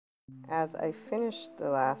As I finished the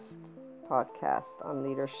last podcast on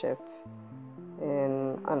leadership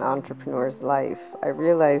in an entrepreneur's life, I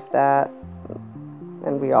realized that,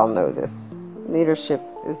 and we all know this, leadership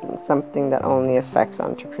isn't something that only affects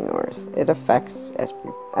entrepreneurs. It affects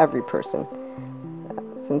every person.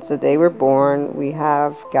 Since the day we're born, we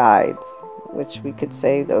have guides, which we could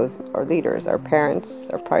say those are leaders. Our parents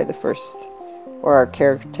are probably the first, or our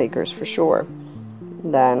caretakers for sure.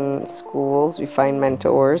 Then schools, we find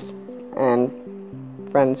mentors and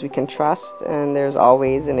friends we can trust, and there's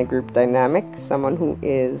always in a group dynamic someone who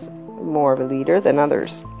is more of a leader than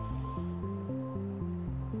others.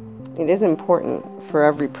 It is important for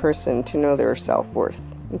every person to know their self-worth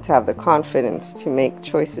and to have the confidence to make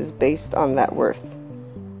choices based on that worth.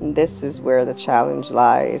 And this is where the challenge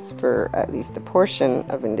lies for at least a portion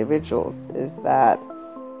of individuals, is that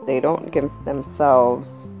they don't give themselves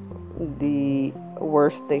the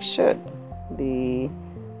worth they should, the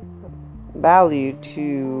value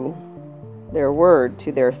to their word,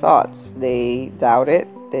 to their thoughts. They doubt it.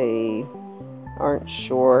 They aren't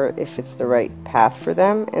sure if it's the right path for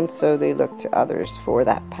them, and so they look to others for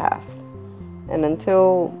that path. And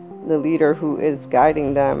until the leader who is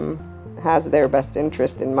guiding them has their best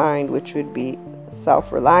interest in mind, which would be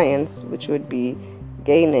self-reliance, which would be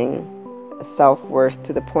gaining self-worth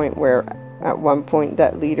to the point where at one point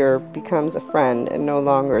that leader becomes a friend and no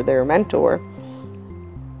longer their mentor,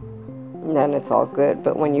 then it's all good.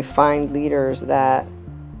 But when you find leaders that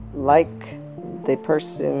like the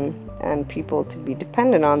person and people to be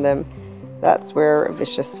dependent on them, that's where a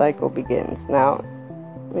vicious cycle begins. Now,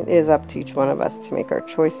 it is up to each one of us to make our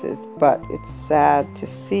choices, but it's sad to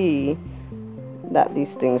see that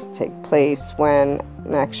these things take place when,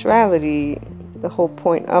 in actuality, the whole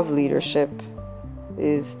point of leadership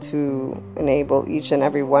is to enable each and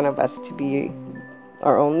every one of us to be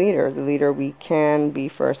our own leader, the leader we can be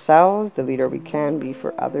for ourselves, the leader we can be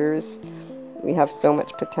for others. We have so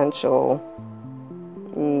much potential.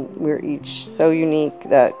 We're each so unique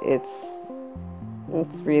that it's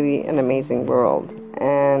really an amazing world.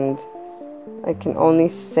 And I can only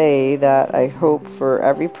say that I hope for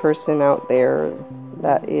every person out there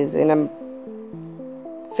that is in a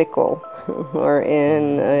fickle or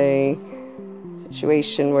in a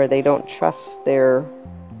situation where they don't trust their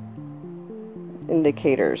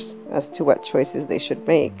indicators as to what choices they should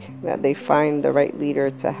make, that they find the right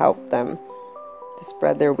leader to help them to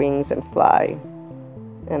spread their wings and fly.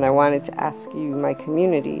 And I wanted to ask you, my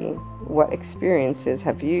community, what experiences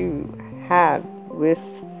have you had with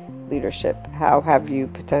leadership? How have you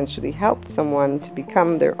potentially helped someone to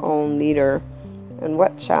become their own leader? And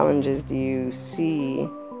what challenges do you see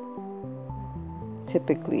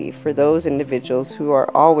typically for those individuals who are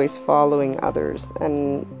always following others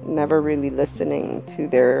and never really listening to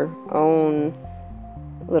their own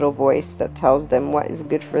little voice that tells them what is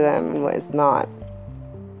good for them and what is not?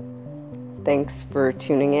 Thanks for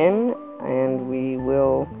tuning in, and we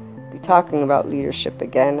will be talking about leadership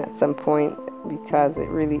again at some point, because it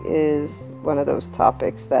really is one of those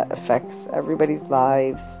topics that affects everybody's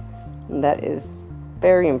lives, and that is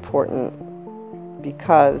very important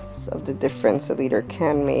because of the difference a leader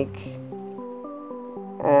can make,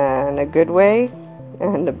 in a good way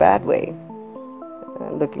and a bad way.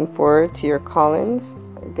 Looking forward to your call-ins.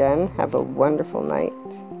 Again, have a wonderful night.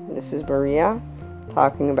 This is Maria,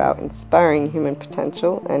 talking about inspiring human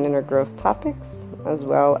potential and inner growth topics, as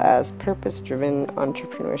well as purpose-driven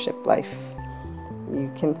entrepreneurship life.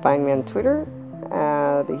 You can find me on Twitter.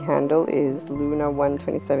 The handle is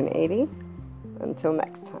Luna12780. Until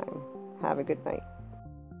next time, have a good night.